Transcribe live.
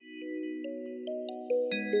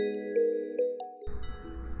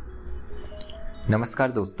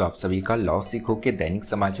नमस्कार दोस्तों, आप सभी का लॉ सीखो के दैनिक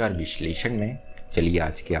समाचार विश्लेषण में चलिए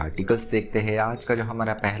आज के आर्टिकल्स देखते हैं। आज का जो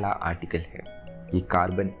हमारा पहला आर्टिकल है ये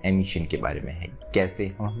कार्बन एमिशन के बारे में है। कैसे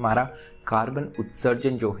हम हमारा कार्बन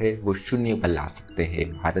उत्सर्जन जो है वो शून्य पर ला सकते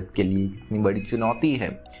हैं। भारत के लिए कितनी बड़ी चुनौती है,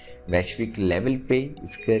 वैश्विक लेवल पे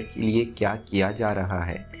इसके लिए क्या किया जा रहा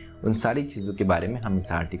है, उन सारी चीज़ों के बारे में हम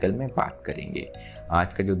इस आर्टिकल में बात करेंगे।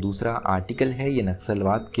 आज का जो दूसरा आर्टिकल है ये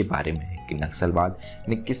नक्सलवाद के बारे में है कि नक्सलवाद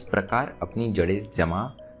ने किस प्रकार अपनी जड़ें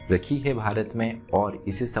जमा रखी है भारत में, और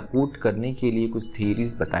इसे सपोर्ट करने के लिए कुछ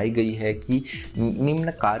थियरीज बताई गई है कि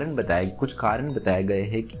निम्न कुछ कारण बताए गए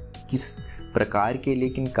हैं कि किस प्रकार के,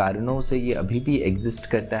 लेकिन कारणों से ये अभी भी एग्जिस्ट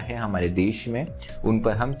करता है हमारे देश में। उन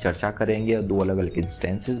पर हम चर्चा करेंगे और दो अलग अलग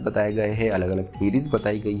इंस्टेंसेस बताए गए हैं, अलग अलग थियरीज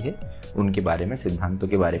बताई गई है, उनके बारे में, सिद्धांतों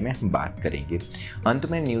के बारे में हम बात करेंगे। अंत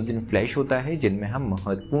में न्यूज़ इन फ्लैश होता है जिनमें हम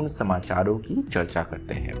महत्वपूर्ण समाचारों की चर्चा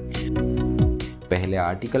करते हैं। पहले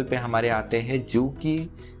आर्टिकल पे हमारे आते हैं जो कि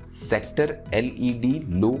sector LED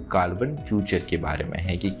low carbon future के बारे में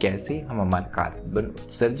है कि कैसे हम हमारा कार्बन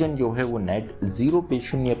उत्सर्जन जो है वो नेट जीरो पे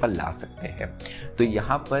शून्य पर ला सकते हैं। तो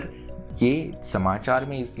यहाँ पर ये समाचार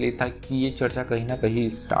में इसलिए था कि ये चर्चा कहीं ना कहीं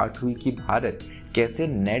स्टार्ट हुई कि भारत कैसे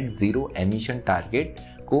नेट जीरो एमिशन टारगेट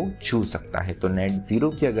को छू सकता है। तो नेट जीरो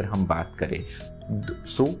की अगर हम बात करें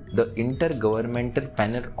so the inter governmental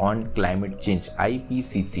panel on climate change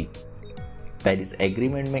IPCC Paris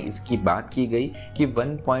agreement में इसकी बात की गई कि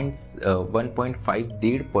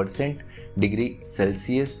 1.5 डिग्री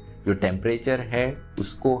सेल्सियस जो टेम्परेचर है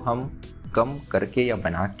उसको हम कम करके या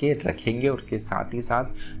बना के रखेंगे, और के साथ ही साथ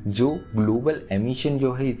जो ग्लोबल एमिशन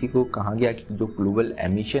जो है, इसी को कहा गया कि जो ग्लोबल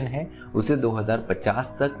एमिशन है उसे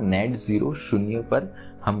 2050 तक नेट जीरो शून्य पर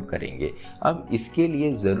हम करेंगे। अब इसके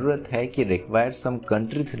लिए ज़रूरत है कि require some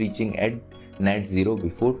countries reaching eight net zero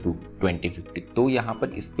before 2050। तो यहाँ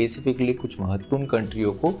पर स्पेसिफिकली कुछ महत्वपूर्ण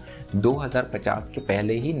कंट्रियों को 2050 के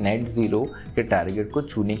पहले ही नेट जीरो के टारगेट को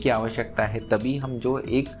छूने की आवश्यकता है। तभी हम जो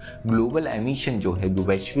एक ग्लोबल एमिशन जो है, जो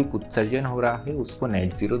वैश्विक उत्सर्जन हो रहा है, उसको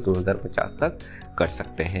नेट जीरो 2050 तक कर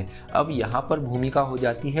सकते हैं। अब यहाँ पर भूमिका हो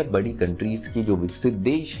जाती है बड़ी कंट्रीज की, जो विकसित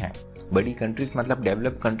देश हैं। बड़ी कंट्रीज मतलब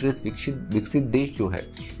डेवलप कंट्रीज, विकसित देश जो है,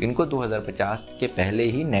 इनको 2050 के पहले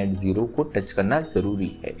ही नेट जीरो को टच करना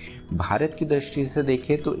जरूरी है। भारत की दृष्टि से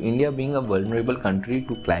देखें तो India being a vulnerable country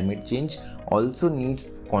to climate change also needs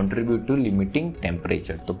contribute to limiting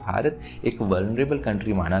temperature. तो भारत एक वल्नरेबल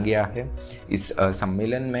कंट्री माना गया है इस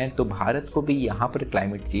सम्मेलन में। तो भारत को भी यहाँ पर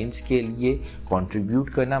क्लाइमेट चेंज के लिए कंट्रीब्यूट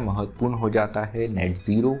करना महत्वपूर्ण हो जाता है। नेट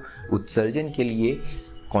जीरो उत्सर्जन के लिए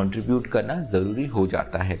कंट्रीब्यूट करना ज़रूरी हो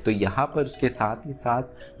जाता है। तो यहाँ पर उसके साथ ही साथ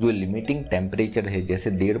जो लिमिटिंग टेम्परेचर है,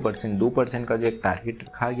 जैसे 1.5% 2% का जो एक टारगेट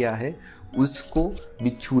रखा गया है, उसको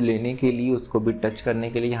भी छू लेने के लिए, उसको भी टच करने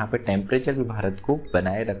के लिए यहाँ पर टेम्परेचर भी भारत को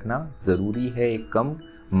बनाए रखना ज़रूरी है, एक कम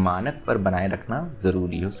मानक पर बनाए रखना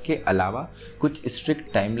ज़रूरी है। उसके अलावा कुछ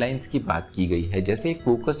स्ट्रिक्ट टाइमलाइंस की बात की गई है, जैसे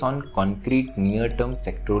focus on concrete near term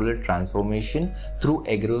sectoral transformation through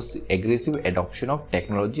aggressive adoption of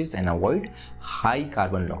technologies and avoid high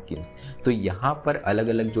carbon lock-ins. तो यहाँ पर अलग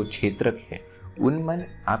अलग जो क्षेत्र हैं उनमें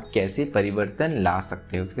आप कैसे परिवर्तन ला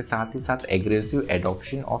सकते हैं, उसके साथ ही साथ aggressive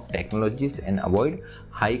adoption of technologies and avoid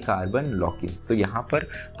high carbon lock-ins. तो यहाँ पर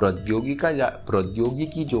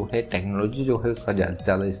प्रौद्योगिकी जो है, टेक्नोलॉजी जो है, उसका ज़्यादा से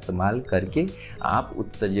ज़्यादा इस्तेमाल करके आप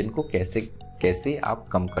उत्सर्जन को कैसे आप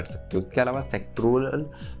कम कर सकते हो। उसके अलावा sectoral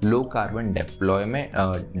low carbon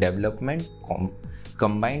development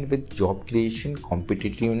combined with job creation,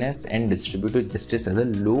 competitiveness and distributed justice as a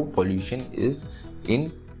low pollution is in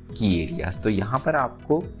key areas। तो यहाँ पर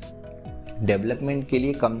आपको डेवलपमेंट के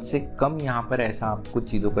लिए कम से कम यहाँ पर ऐसा आपको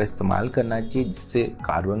चीज़ों का इस्तेमाल करना चाहिए जिससे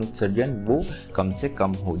कार्बन उत्सर्जन वो कम से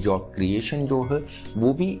कम हो। जॉब क्रिएशन जो है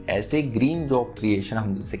वो भी ऐसे ग्रीन जॉब क्रिएशन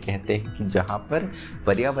हम जिसे कहते हैं कि जहाँ पर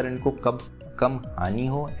पर्यावरण को कम हानि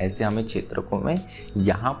हो, ऐसे हमें क्षेत्रों में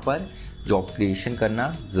यहाँ पर जॉब क्रिएशन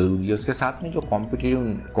करना ज़रूरी है। उसके साथ में जो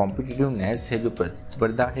कॉम्पिटिटिवनेस है, जो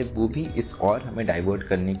प्रतिस्पर्धा है, वो भी इस और हमें डाइवर्ट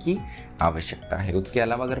करने की आवश्यकता है। उसके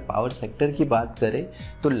अलावा अगर पावर सेक्टर की बात करें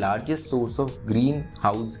तो largest source of green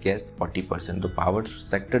house gas 40%। तो पावर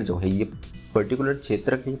सेक्टर जो है ये पर्टिकुलर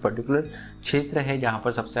क्षेत्र है जहाँ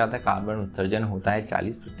पर सबसे ज़्यादा कार्बन उत्सर्जन होता है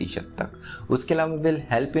 40% तक। उसके अलावा will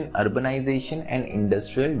help in urbanisation and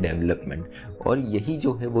industrial development, और यही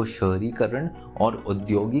जो है वो शहरीकरण और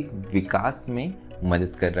औद्योगिक विकास में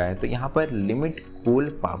मदद कर रहा है। तो यहाँ पर लिमिट कोल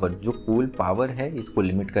पावर, जो कोल पावर है इसको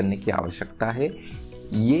लिमिट करने की आवश्यकता है।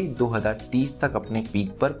 ये 2030 तक अपने पीक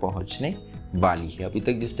पर पहुँचने वाली है। अभी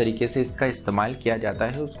तक जिस तरीके से इसका इस्तेमाल किया जाता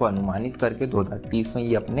है उसको अनुमानित करके 2030 में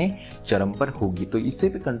ये अपने चरम पर होगी, तो इसे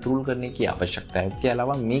भी कंट्रोल करने की आवश्यकता है। इसके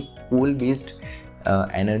अलावा make coal based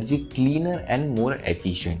energy cleaner and more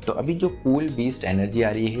efficient. तो अभी जो कोल बेस्ड एनर्जी आ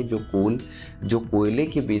रही है, जो कोयले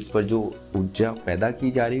के बेस पर जो ऊर्जा पैदा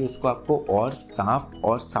की जा रही है, उसको आपको और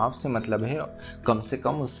साफ से मतलब है कम से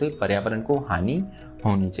कम उससे पर्यावरण को हानि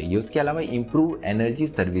होनी चाहिए। उसके अलावा improve energy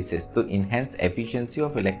services, to enhance efficiency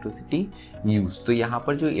of electricity use. तो यहाँ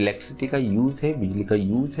पर जो इलेक्ट्रिसिटी का यूज़ है, बिजली का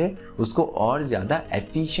यूज़ है, उसको और ज़्यादा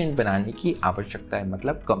एफिशिएंट बनाने की आवश्यकता है।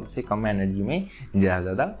 मतलब कम से कम एनर्जी में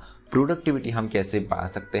ज़्यादा प्रोडक्टिविटी हम कैसे पा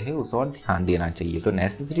सकते हैं उस और ध्यान देना चाहिए। तो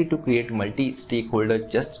necessary to create multi stakeholder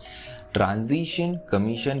just transition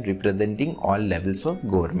commission representing all levels of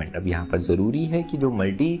government. अब यहाँ पर ज़रूरी है कि जो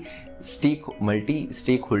मल्टी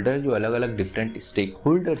स्टेक होल्डर, जो अलग अलग डिफरेंट स्टेक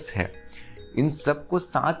होल्डर्स है, इन सबको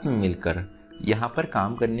साथ में मिलकर यहाँ पर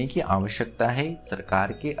काम करने की आवश्यकता है।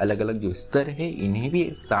 सरकार के अलग अलग जो स्तर है, इन्हें भी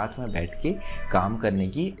साथ में बैठ के काम करने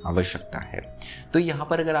की आवश्यकता है। तो यहाँ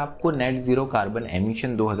पर अगर आपको नेट ज़ीरो कार्बन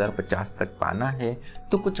एमिशन 2050 तक पाना है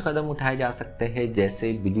तो कुछ कदम उठाए जा सकते हैं,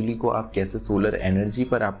 जैसे बिजली को आप कैसे सोलर एनर्जी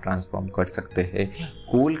पर आप ट्रांसफॉर्म कर सकते हैं,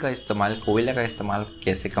 कोयला का इस्तेमाल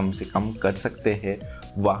कैसे कम से कम कर सकते हैं,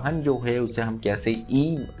 वाहन जो है उसे हम कैसे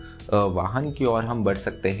वाहन की ओर हम बढ़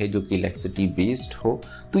सकते हैं जो कि इलेक्ट्रिसिटी बेस्ड हो।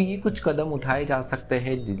 तो ये कुछ कदम उठाए जा सकते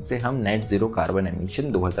हैं जिससे हम नेट ज़ीरो कार्बन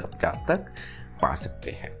एमिशन 2050 तक पा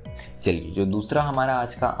सकते हैं। चलिए, जो दूसरा हमारा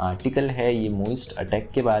आज का आर्टिकल है, ये मोइस्ट अटैक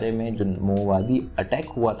के बारे में, जो माओवादी अटैक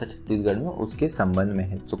हुआ था छत्तीसगढ़ में, उसके संबंध में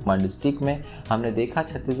है। सुकमा डिस्ट्रिक्ट में हमने देखा,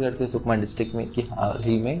 छत्तीसगढ़ के सुकमा डिस्ट्रिक्ट में कि हाल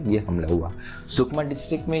ही में ये हमला हुआ। सुकमा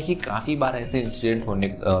डिस्ट्रिक्ट में ही काफ़ी बार ऐसे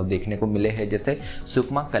इंसिडेंट देखने को मिले हैं। जैसे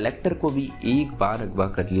सुकमा कलेक्टर को भी एक बार अगवा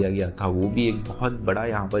कर लिया गया था, वो भी एक बहुत बड़ा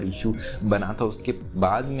यहाँ पर इशू बना था। उसके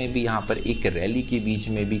बाद में भी यहाँ पर एक रैली के बीच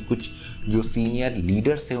में भी कुछ जो सीनियर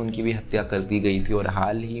लीडर्स हैं उनकी भी हत्या कर दी गई थी। और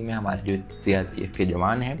हाल ही में हमारे जो CRPF के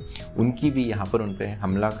जवान हैं उनकी भी यहाँ पर उन पर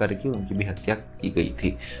हमला करके उनकी भी हत्या की गई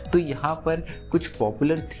थी। तो यहाँ पर कुछ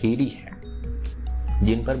पॉपुलर थ्योरी है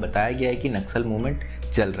जिन पर बताया गया है कि नक्सल मूवमेंट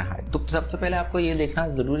चल रहा है। तो सबसे पहले आपको ये देखना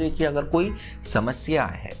ज़रूरी है कि अगर कोई समस्या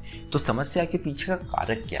है तो समस्या के पीछे का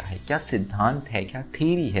कारक क्या है, क्या सिद्धांत है, क्या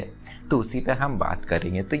थ्योरी है, तो उसी पे हम बात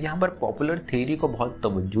करेंगे। तो यहाँ पर पॉपुलर थ्योरी को बहुत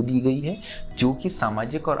तवज्जो दी गई है जो कि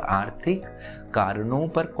सामाजिक और आर्थिक कारणों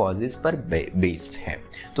पर, कॉजेस पर बेस्ड है।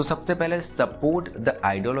 तो सबसे पहले support the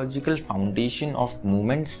ideological foundation of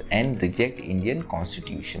movements and reject Indian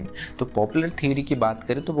constitution. तो पॉपुलर थ्योरी की बात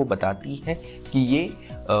करें तो वो बताती है कि ये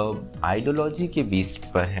आइडियोलॉजी के बेस्ड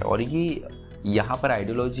पर है और ये यहाँ पर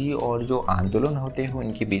आइडियोलॉजी और जो आंदोलन होते हैं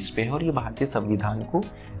उनके बेस पे है और ये भारतीय संविधान को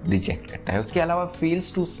रिजेक्ट करता है। उसके अलावा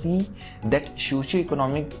fails to see that socio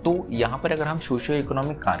economic, तो यहाँ पर अगर हम सोशियो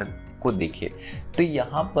इकोनॉमिक कारक को देखें तो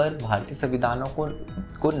यहाँ पर भारतीय संविधानों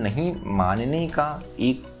को नहीं मानने का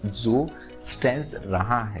एक जो स्टैंस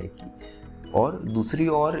रहा है कि, और दूसरी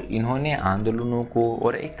ओर इन्होंने आंदोलनों को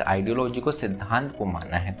और एक आइडियोलॉजी को, सिद्धांत को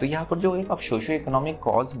माना है। तो यहाँ पर जो एक आप सोशियो इकोनॉमिक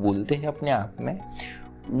कॉज बोलते हैं अपने आप में,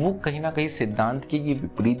 वो कहीं ना कहीं सिद्धांत के ये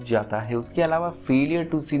विपरीत जाता है। उसके अलावा failure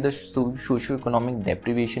to see the socio economic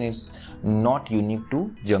deprivation is not unique to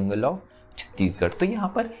jungle of Chhattisgarh. तो यहाँ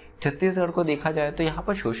पर छत्तीसगढ़ को देखा जाए तो यहाँ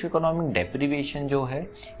पर सोशियो इकोनॉमिक डेप्रिवेशन जो है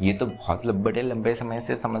ये तो बहुत बड़े लंबे समय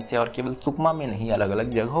से समस्या, और केवल सुकमा में नहीं, अलग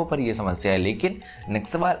अलग जगहों पर ये समस्या है। लेकिन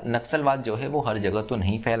नक्सलवाद जो है वो हर जगह तो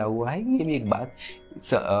नहीं फैला हुआ है, ये भी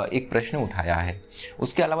एक प्रश्न उठाया है।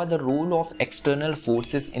 उसके अलावा the role of external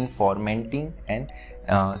forces in formatting and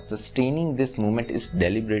sustaining this movement is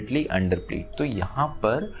deliberately अंडरप्लेड। तो यहाँ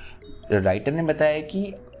पर राइटर ने बताया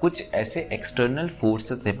कि कुछ ऐसे एक्सटर्नल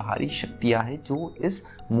फोर्सेस है, बाहरी शक्तियाँ हैं जो इस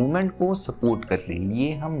मूवमेंट को सपोर्ट कर रही है,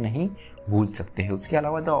 ये हम नहीं भूल सकते हैं। उसके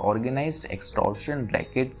अलावा the organised extortion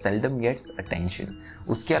racket seldom gets attention.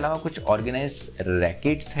 उसके अलावा कुछ ऑर्गेनाइज्ड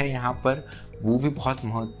रैकेट्स है यहाँ पर, वो भी बहुत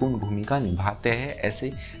महत्वपूर्ण भूमिका निभाते हैं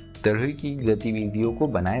ऐसे तरह की गतिविधियों को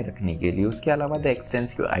बनाए रखने के लिए। उसके अलावा the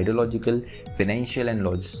extensive ideological, financial and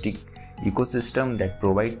logistic ecosystem that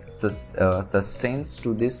provides sustains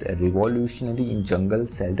to this revolutionary in jungle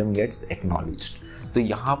seldom gets acknowledged। तो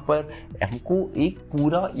यहाँ पर हमको एक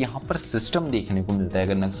पूरा यहाँ पर सिस्टम देखने को मिलता है।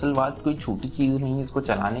 अगर नक्सलवाद कोई छोटी चीज़ नहीं है, इसको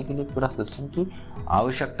चलाने के लिए पूरा सिस्टम की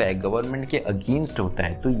आवश्यकता है, गवर्नमेंट के अगेंस्ट होता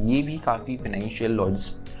है। तो ये भी काफ़ी फाइनेंशियल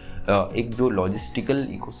एक जो लॉजिस्टिकल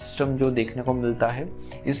इकोसिस्टम जो देखने को मिलता है,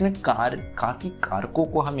 इसमें काफ़ी कारकों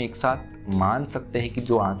को हम एक साथ मान सकते हैं कि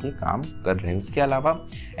जो आगे काम कर रहे हैं। उसके अलावा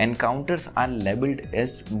encounters are labelled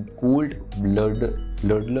as cold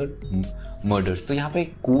blooded murders. तो यहाँ पे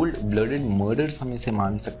कोल्ड ब्लडेड मर्डर्स हम इसे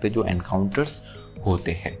मान सकते हैं जो एनकाउंटर्स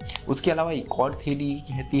होते हैं। उसके अलावा एक और थ्योरी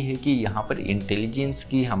कहती है कि यहाँ पर इंटेलिजेंस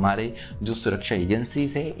की, हमारे जो सुरक्षा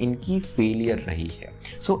एजेंसीज है, इनकी फेलियर रही है।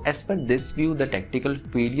 So as per this view the tactical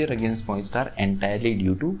failure against moist are entirely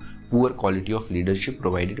due to poor quality of leadership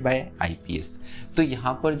provided by IPS। तो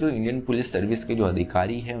यहाँ पर जो इंडियन पुलिस सर्विस के जो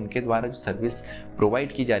अधिकारी हैं उनके द्वारा जो सर्विस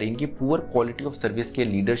प्रोवाइड की जा रही है, इनकी पुअर क्वालिटी ऑफ सर्विस के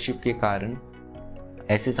लीडरशिप के कारण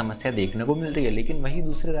ऐसी समस्या देखने को मिल रही है। लेकिन वही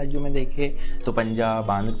दूसरे राज्यों में देखें तो पंजाब,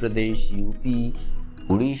 आंध्र प्रदेश, यूपी,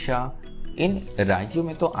 उड़ीसा, इन राज्यों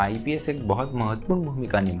में तो IPS एक बहुत महत्वपूर्ण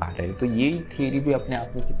भूमिका निभा रहे हैं। तो ये थियरी भी अपने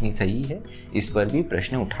आप में कितनी सही है, इस पर भी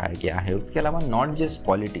प्रश्न उठाया गया है। उसके अलावा not just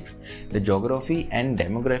politics, the geography and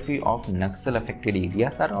demography of Naxal affected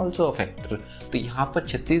areas are also affected. तो यहाँ पर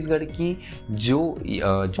छत्तीसगढ़ की जो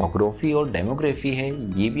ज्योग्राफी और डेमोग्राफी है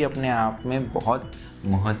ये भी अपने आप में बहुत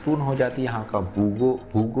महत्वपूर्ण हो जाती है। यहाँ का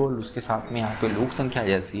भूगोल उसके साथ में यहाँ पे लोक संख्या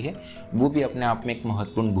जैसी है वो भी अपने आप में एक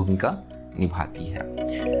महत्वपूर्ण भूमिका निभाती है।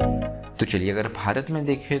 तो चलिए अगर भारत में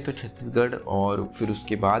देखें तो छत्तीसगढ़ और फिर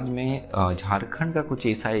उसके बाद में झारखंड का कुछ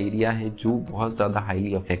ऐसा एरिया है जो बहुत ज़्यादा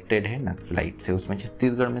हाईली अफेक्टेड है नक्सलाइट से। उसमें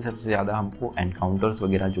छत्तीसगढ़ में सबसे ज़्यादा हमको एनकाउंटर्स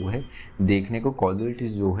वगैरह जो है देखने को,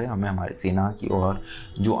 कॉजुअलिटीज़ जो है हमें हमारे सेना की और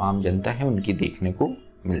जो आम जनता है उनकी देखने को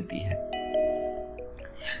मिलती है।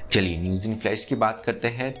 चलिए न्यूज़ इन फ्लैश की बात करते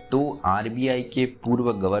हैं। तो RBI के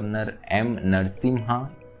पूर्व गवर्नर M नरसिम्हा,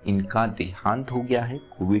 इनका देहांत हो गया है।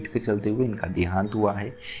 कोविड के चलते हुए इनका देहांत हुआ है।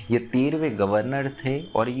 ये 13वें गवर्नर थे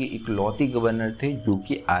और ये इकलौती गवर्नर थे जो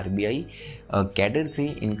कि RBI कैडर से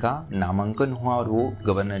इनका नामांकन हुआ और वो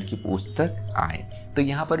गवर्नर की पोस्ट तक आए। तो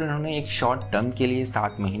यहाँ पर उन्होंने एक शॉर्ट टर्म के लिए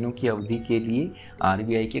 7 महीनों की अवधि के लिए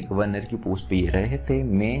RBI के गवर्नर की पोस्ट पे ये रहे थे।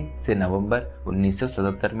 मई से नवंबर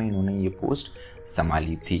 1977 में इन्होंने ये पोस्ट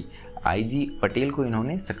संभाली थी। IG पटेल को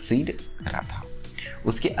इन्होंने सक्सीड करा था।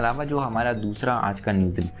 उसके अलावा जो हमारा दूसरा आज का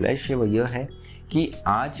न्यूज़ इन फ्लैश है वो यह है कि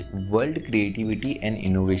आज world creativity and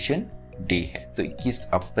innovation day है। तो 21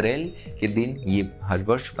 अप्रैल के दिन ये हर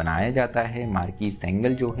वर्ष बनाया जाता है। मार्की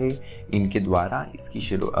सेंगल जो है इनके द्वारा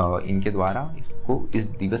इसको इस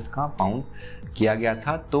दिवस का फाउंड किया गया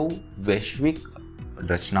था। तो वैश्विक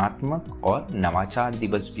रचनात्मक और नवाचार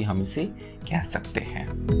दिवस भी हम इसे कह सकते हैं।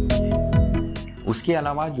 उसके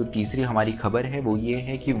अलावा जो तीसरी हमारी खबर है वो ये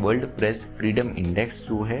है कि वर्ल्ड प्रेस फ्रीडम इंडेक्स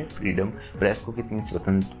जो है, फ्रीडम प्रेस को कितनी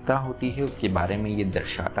स्वतंत्रता होती है उसके बारे में ये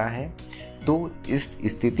दर्शाता है। तो इस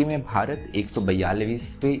स्थिति में भारत 142वें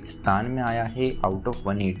स्थान में आया है आउट ऑफ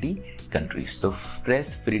 180 कंट्रीज। तो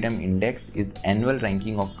press freedom index is annual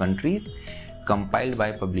ranking of countries compiled by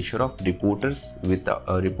publisher of Reporters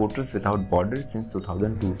Without Borders since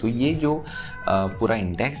 2002। तो ये जो पूरा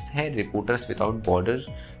इंडेक्स है रिपोर्टर्स विदाउट बॉर्डर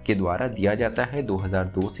के द्वारा दिया जाता है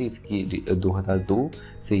 2002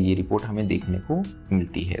 से ये रिपोर्ट हमें देखने को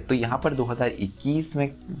मिलती है। तो यहाँ पर 2021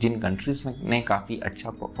 में जिन कंट्रीज़ ने काफ़ी अच्छा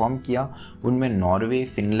परफॉर्म किया उनमें Norway,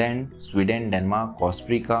 Finland, Sweden, Denmark,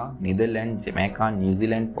 Costa Rica, Netherland, Jamaica,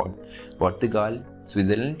 New Zealand, पुर्तगाल,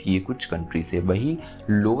 स्विट्जरलैंड, ये कुछ कंट्रीज है। वही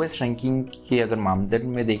लोवेस्ट रैंकिंग के अगर मानदंड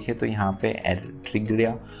में देखें तो यहाँ पे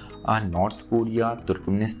एरिट्रिया, नॉर्थ कोरिया,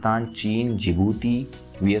 तुर्कमेनिस्तान, चीन, Djibouti,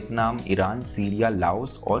 Vietnam, Iran, Syria,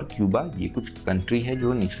 Laos और क्यूबा, ये कुछ कंट्री है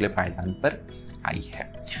जो निचले पायदान पर आई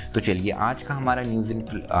है। तो चलिए आज का हमारा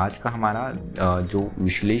जो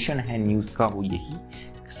विश्लेषण है न्यूज़ का वो यही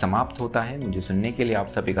समाप्त होता है। मुझे सुनने के लिए आप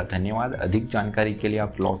सभी का धन्यवाद। अधिक जानकारी के लिए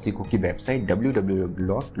आप लॉसिको की वेबसाइट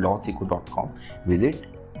www.lawsico.com विजिट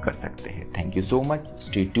कर सकते हैं। Thank you so much.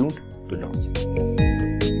 Stay tuned to logic.